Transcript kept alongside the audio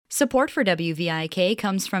Support for WVIK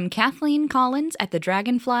comes from Kathleen Collins at the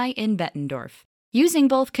Dragonfly in Bettendorf, using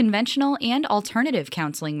both conventional and alternative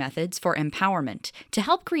counseling methods for empowerment to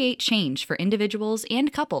help create change for individuals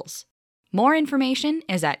and couples. More information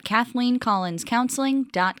is at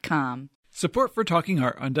KathleenCollinsCounseling.com. Support for Talking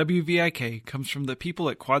Art on WVIK comes from the people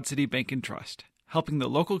at Quad City Bank and Trust, helping the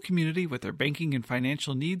local community with their banking and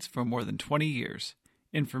financial needs for more than 20 years.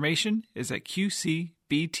 Information is at qcbt.com.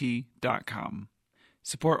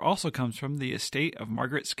 Support also comes from the estate of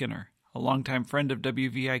Margaret Skinner, a longtime friend of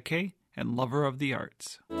WVIK and lover of the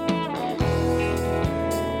arts.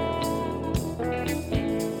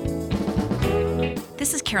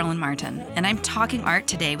 This is Carolyn Martin, and I'm talking art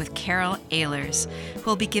today with Carol Ehlers, who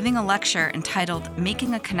will be giving a lecture entitled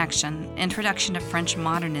Making a Connection, Introduction to French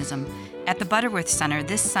Modernism at the Butterworth Center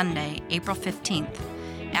this Sunday, April 15th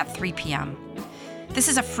at 3 p.m. This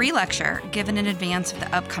is a free lecture given in advance of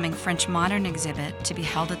the upcoming French Modern exhibit to be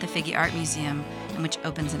held at the Figge Art Museum, and which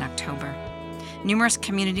opens in October. Numerous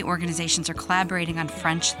community organizations are collaborating on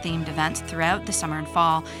French-themed events throughout the summer and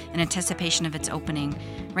fall in anticipation of its opening,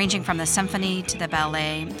 ranging from the symphony to the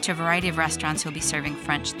ballet to a variety of restaurants who will be serving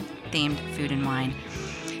French-themed food and wine.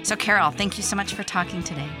 So, Carol, thank you so much for talking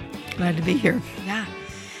today. Glad to be here. Yeah.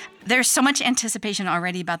 There's so much anticipation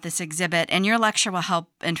already about this exhibit, and your lecture will help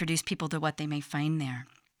introduce people to what they may find there.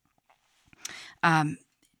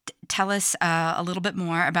 Tell us a little bit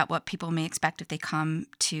more about what people may expect if they come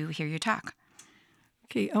to hear your talk.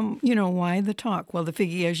 Okay, why the talk? Well, the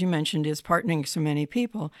Figge, as you mentioned, is partnering so many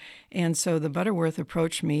people, and so the Butterworth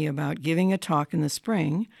approached me about giving a talk in the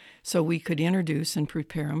spring so we could introduce and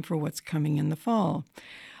prepare them for what's coming in the fall.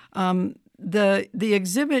 The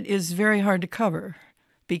exhibit is very hard to cover,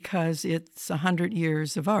 because it's 100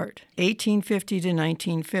 years of art, 1850 to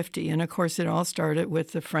 1950. And, of course, it all started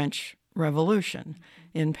with the French Revolution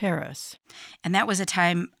in Paris. And that was a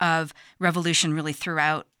time of revolution really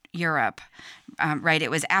throughout Europe, right? It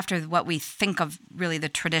was after what we think of really the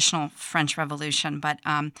traditional French Revolution, but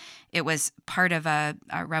it was part of a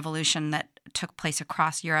revolution that took place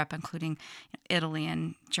across Europe, including Italy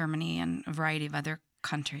and Germany and a variety of other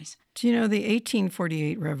countries. Do you know, the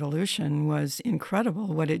 1848 revolution was incredible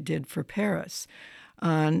what it did for Paris.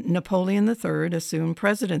 Napoleon III assumed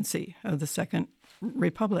presidency of the Second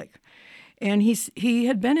Republic. And he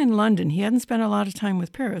had been in London. He hadn't spent a lot of time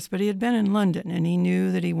with Paris, but he had been in London, and he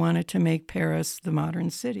knew that he wanted to make Paris the modern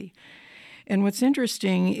city. And what's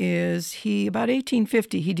interesting is about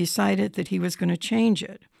 1850, he decided that he was going to change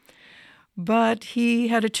it. But he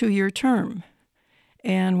had a 2-year term.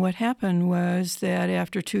 And what happened was that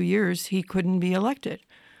after 2 years, he couldn't be elected,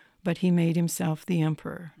 but he made himself the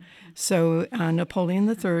emperor. So Napoleon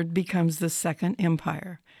III becomes the Second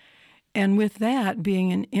Empire. And with that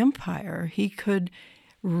being an empire, he could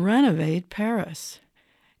renovate Paris.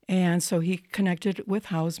 And so he connected it with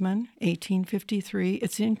Haussmann, 1853.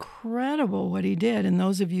 It's incredible what he did, and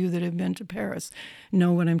those of you that have been to Paris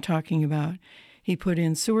know what I'm talking about. He put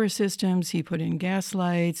in sewer systems, he put in gas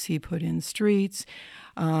lights, he put in streets,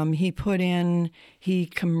 he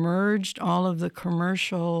merged all of the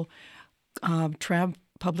commercial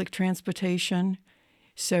public transportation.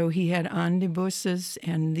 So he had omnibuses,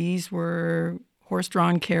 and these were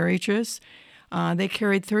horse-drawn carriages. They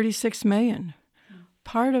carried 36 million.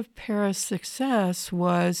 Part of Paris' success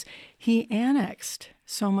was he annexed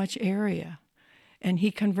so much area, and he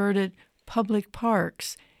converted public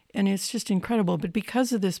parks. And it's just incredible. But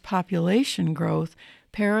because of this population growth,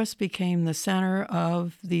 Paris became the center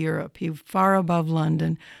of the Europe. Far above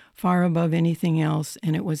London, far above anything else,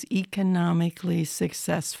 and it was economically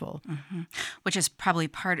successful. Mm-hmm. Which is probably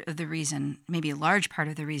part of the reason, maybe a large part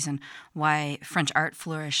of the reason, why French art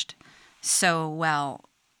flourished so well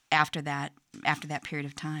after that period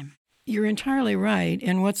of time. You're entirely right.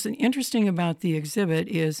 And what's interesting about the exhibit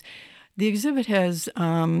is the exhibit has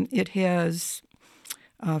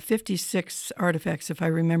 56 artifacts, if I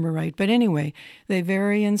remember right. But anyway, they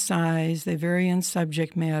vary in size, they vary in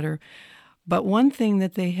subject matter. But one thing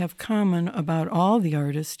that they have common about all the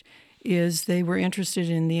artists is they were interested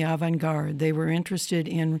in the avant-garde. They were interested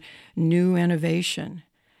in new innovation.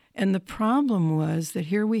 And the problem was that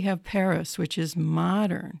here we have Paris, which is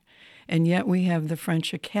modern, and yet we have the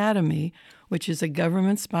French Academy, which is a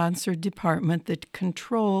government-sponsored department that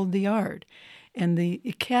controlled the art. And the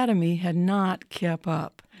Academy had not kept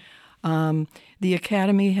up. The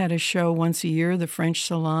Academy had a show once a year, the French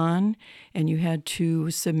Salon, and you had to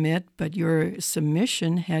submit, but your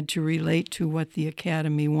submission had to relate to what the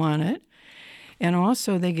Academy wanted. And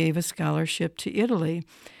also they gave a scholarship to Italy.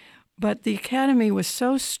 But the Academy was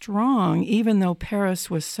so strong, even though Paris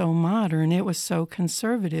was so modern, it was so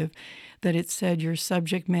conservative, that it said your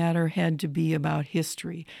subject matter had to be about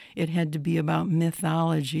history. It had to be about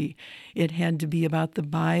mythology. It had to be about the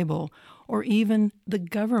Bible or even the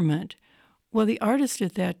government. Well, the artist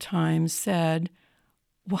at that time said,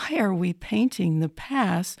 why are we painting the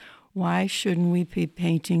past? Why shouldn't we be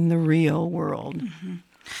painting the real world? Mm-hmm.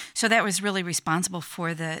 So that was really responsible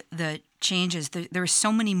for the changes. There were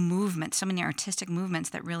so many movements, so many artistic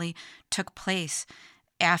movements that really took place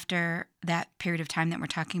after that period of time that we're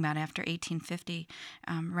talking about, after 1850,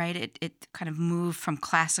 right? It kind of moved from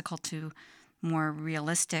classical to more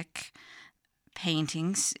realistic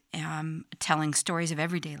paintings, telling stories of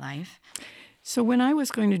everyday life. So when I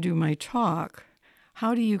was going to do my talk,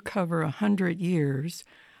 how do you cover 100 years?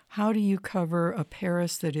 How do you cover a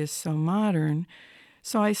Paris that is so modern?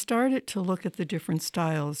 So I started to look at the different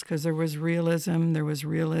styles because there was realism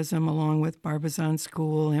along with Barbizon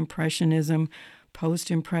School, Impressionism,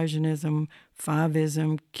 Post-Impressionism,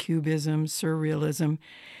 Fauvism, Cubism, Surrealism.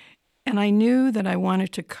 And I knew that I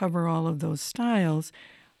wanted to cover all of those styles,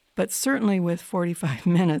 but certainly with 45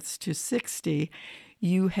 minutes to 60,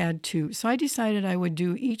 you had to. So I decided I would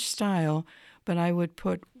do each style, but I would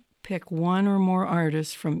pick one or more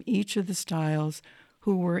artists from each of the styles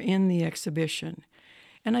who were in the exhibition.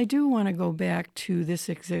 And I do want to go back to this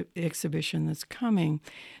exhibition that's coming.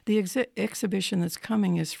 The exhibition that's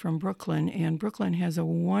coming is from Brooklyn, and Brooklyn has a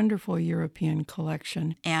wonderful European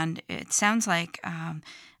collection. And it sounds like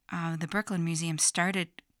the Brooklyn Museum started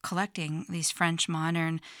collecting these French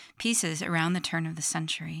modern pieces around the turn of the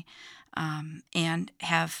century, and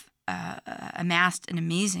have amassed an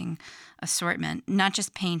amazing assortment, not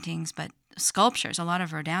just paintings, but sculptures, a lot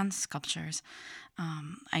of Rodin sculptures,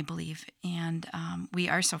 I believe. And we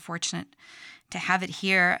are so fortunate to have it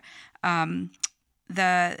here.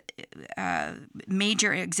 The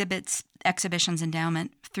major exhibitions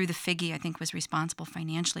endowment through the Figge, I think, was responsible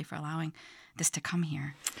financially for allowing this to come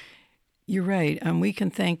here. You're right. We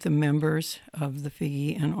can thank the members of the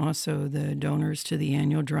Figge and also the donors to the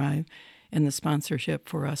annual drive and the sponsorship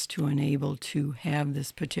for us to enable to have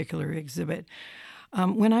this particular exhibit.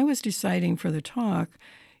 When I was deciding for the talk,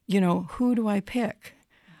 who do I pick?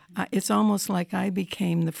 It's almost like I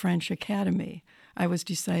became the French Academy. I was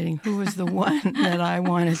deciding who was the one that I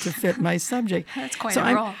wanted to fit my subject. That's quite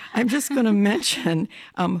a role. I'm just going to mention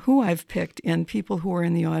who I've picked, and people who are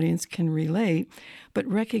in the audience can relate, but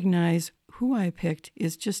recognize who I picked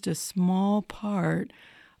is just a small part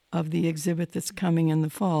of the exhibit that's coming in the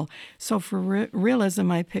fall. So for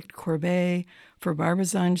realism, I picked Courbet. For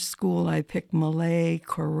Barbizon School, I picked Millet,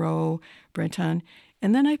 Corot, Breton.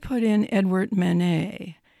 And then I put in Edward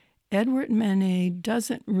Manet. Edward Manet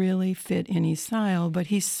doesn't really fit any style, but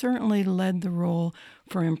he certainly led the role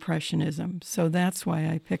for Impressionism. So that's why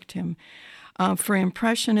I picked him. For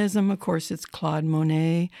Impressionism, of course, it's Claude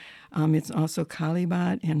Monet. It's also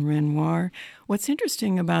Caillebotte and Renoir. What's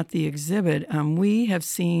interesting about the exhibit, we have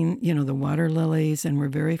seen, the water lilies, and we're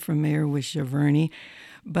very familiar with Giverny,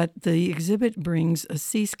 but the exhibit brings a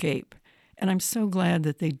seascape. And I'm so glad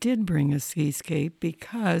that they did bring a seascape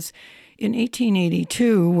because in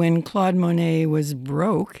 1882, when Claude Monet was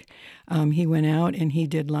broke, he went out and he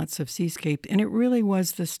did lots of seascape. And it really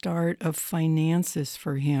was the start of finances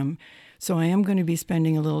for him. So I am going to be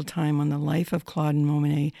spending a little time on the life of Claude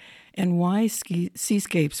Monet and why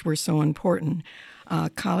seascapes were so important.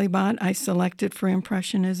 Caillebotte I selected for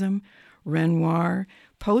Impressionism, Renoir.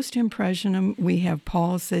 Post-Impressionism, we have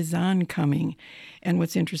Paul Cézanne coming. And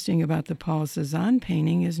what's interesting about the Paul Cézanne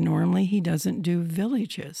painting is normally he doesn't do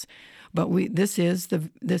villages, but this is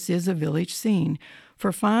a village scene.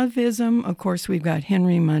 For Fauvism, of course, we've got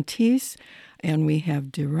Henri Matisse, and we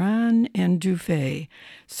have Derain and Dufay.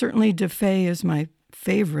 Certainly Dufay is my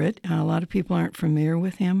favorite. A lot of people aren't familiar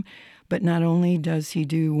with him, but not only does he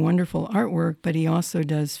do wonderful artwork, but he also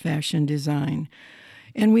does fashion design.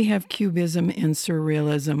 And we have Cubism and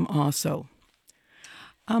Surrealism also.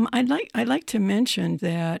 I'd like to mention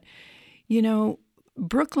that,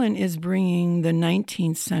 Brooklyn is bringing the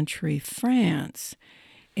 19th century France.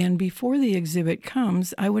 And before the exhibit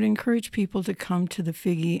comes, I would encourage people to come to the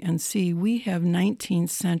Figge and see we have 19th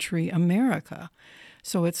century America.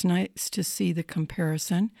 So it's nice to see the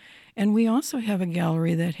comparison. And we also have a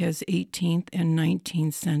gallery that has 18th and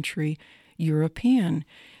 19th century European.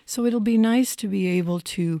 So it'll be nice to be able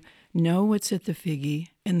to know what's at the Figge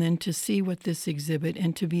and then to see what this exhibit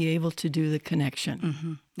and to be able to do the connection.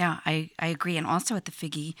 Mm-hmm. Yeah, I agree. And also at the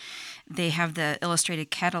Figge, they have the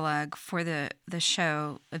illustrated catalog for the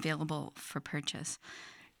show available for purchase.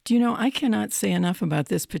 Do you know, I cannot say enough about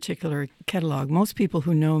this particular catalog. Most people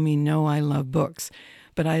who know me know I love books,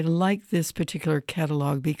 but I like this particular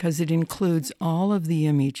catalog because it includes all of the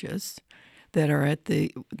images,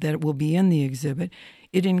 that will be in the exhibit.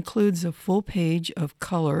 It includes a full page of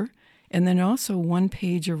color and then also one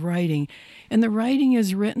page of writing. And the writing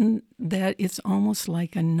is written that it's almost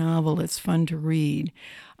like a novel. It's fun to read.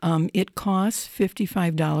 It costs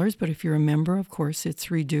 $55, but if you're a member, of course,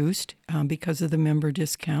 it's reduced because of the member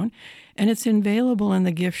discount. And it's available in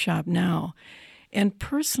the gift shop now. And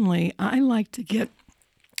personally, I like to get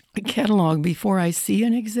a catalog before I see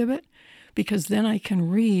an exhibit because then I can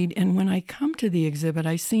read. And when I come to the exhibit,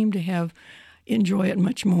 I seem to enjoy it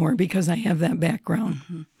much more because I have that background.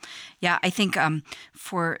 Mm-hmm. Yeah, I think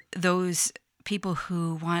for those people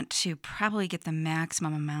who want to probably get the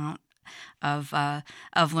maximum amount of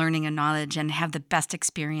learning and knowledge and have the best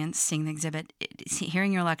experience seeing the exhibit,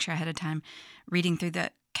 hearing your lecture ahead of time, reading through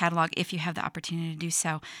the catalog if you have the opportunity to do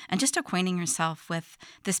so, and just acquainting yourself with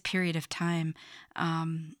this period of time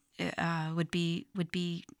would be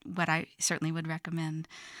what I certainly would recommend.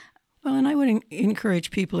 Well, and I would encourage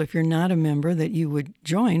people, if you're not a member, that you would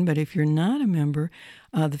join. But if you're not a member,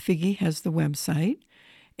 the Figge has the website,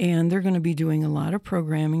 and they're going to be doing a lot of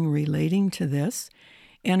programming relating to this.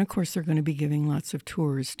 And, of course, they're going to be giving lots of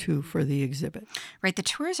tours, too, for the exhibit. Right. The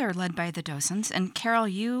tours are led by the docents. And, Carol,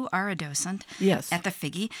 you are a docent at the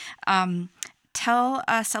Figge. Tell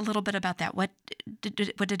us a little bit about that. What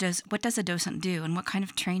does a docent do, and what kind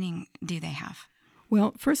of training do they have?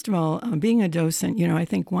 Well, first of all, being a docent, I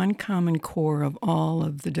think one common core of all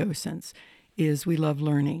of the docents is we love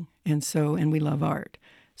learning, and we love art.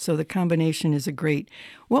 So the combination is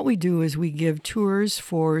what we do is we give tours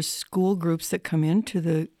for school groups that come into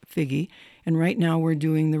the Figge, and right now we're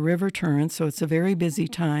doing the River Currents, so it's a very busy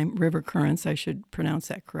time. River Currents, I should pronounce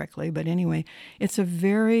that correctly, but anyway, it's a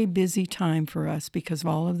very busy time for us because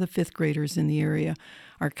all of the fifth graders in the area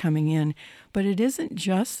are coming in. But it isn't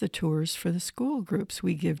just the tours for the school groups.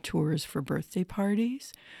 We give tours for birthday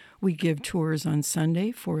parties. We give tours on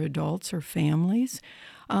Sunday for adults or families.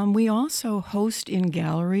 We also host in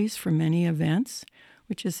galleries for many events,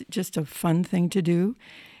 which is just a fun thing to do.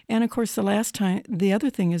 And, of course, the other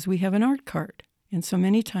thing is we have an art cart. And so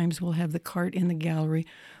many times we'll have the cart in the gallery,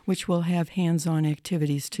 which will have hands-on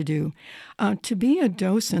activities to do. To be a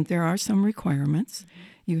docent, there are some requirements.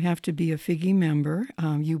 You have to be a Figge member.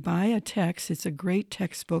 You buy a text. It's a great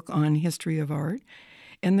textbook on history of art.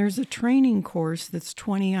 And there's a training course that's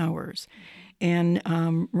 20 hours. And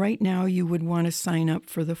right now you would want to sign up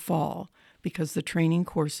for the fall because the training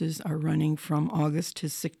courses are running from August to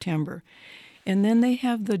September. And then they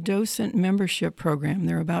have the docent membership program.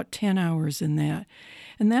 There are about 10 hours in that.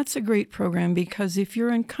 And that's a great program because if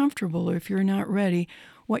you're uncomfortable or if you're not ready,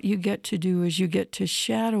 what you get to do is you get to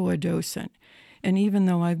shadow a docent. And even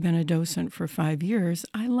though I've been a docent for 5 years,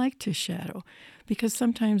 I like to shadow because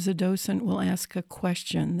sometimes a docent will ask a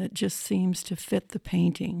question that just seems to fit the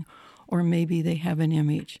painting, or maybe they have an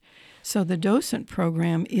image. So the docent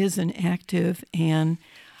program is an active and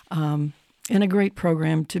a great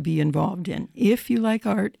program to be involved in if you like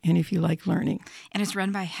art and if you like learning. And it's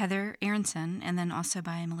run by Heather Aronson and then also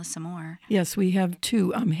by Melissa Moore. Yes, we have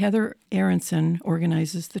two. Heather Aronson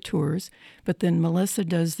organizes the tours, but then Melissa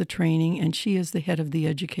does the training, and she is the head of the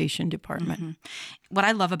education department. Mm-hmm. What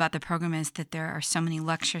I love about the program is that there are so many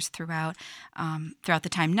lectures throughout the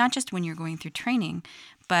time, not just when you're going through training,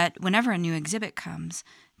 but whenever a new exhibit comes,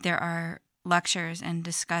 there are lectures and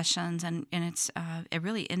discussions, and it's a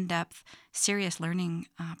really in-depth, serious learning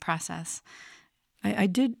process. I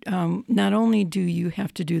did, not only do you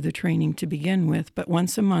have to do the training to begin with, but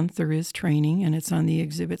once a month there is training, and it's on the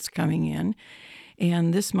exhibits coming in.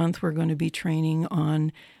 And this month we're going to be training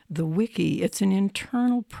on the Wiki. It's an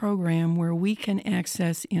internal program where we can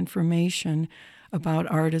access information about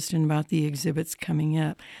artists and about the exhibits coming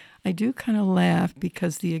up. I do kind of laugh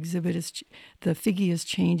because the Figge is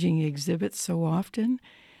changing exhibits so often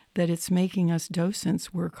that it's making us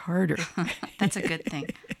docents work harder. That's a good thing.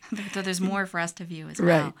 So there's more for us to view as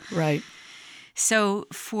well. Right. So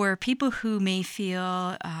for people who may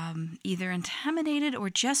feel either intimidated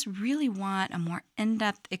or just really want a more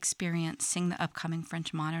in-depth experience seeing the upcoming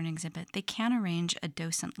French Modern exhibit, they can arrange a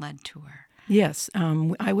docent-led tour. Yes.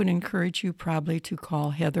 I would encourage you probably to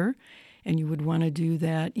call Heather, and you would want to do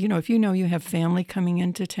that. If you have family coming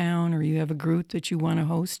into town or you have a group that you want to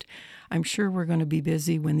host, I'm sure we're going to be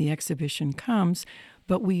busy when the exhibition comes,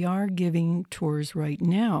 but we are giving tours right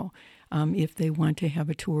now if they want to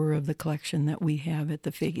have a tour of the collection that we have at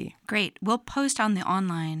the Figge. Great. We'll post on the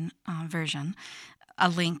online version a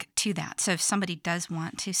link to that. So if somebody does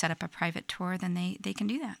want to set up a private tour, then they can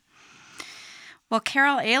do that. Well,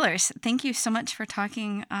 Carol Ehlers, thank you so much for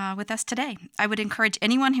talking with us today. I would encourage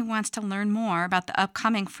anyone who wants to learn more about the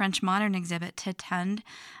upcoming French Modern exhibit to attend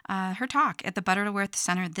her talk at the Butterworth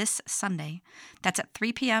Center this Sunday. That's at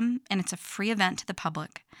 3 p.m., and it's a free event to the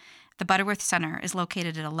public. The Butterworth Center is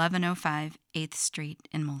located at 1105 8th Street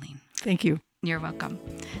in Moline. Thank you. You're welcome.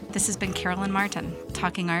 This has been Carolyn Martin,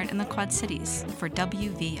 talking art in the Quad Cities for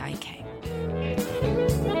WVIK.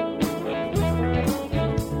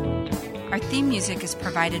 Our theme music is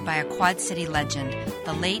provided by a Quad City legend,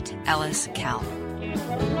 the late Ellis Kell.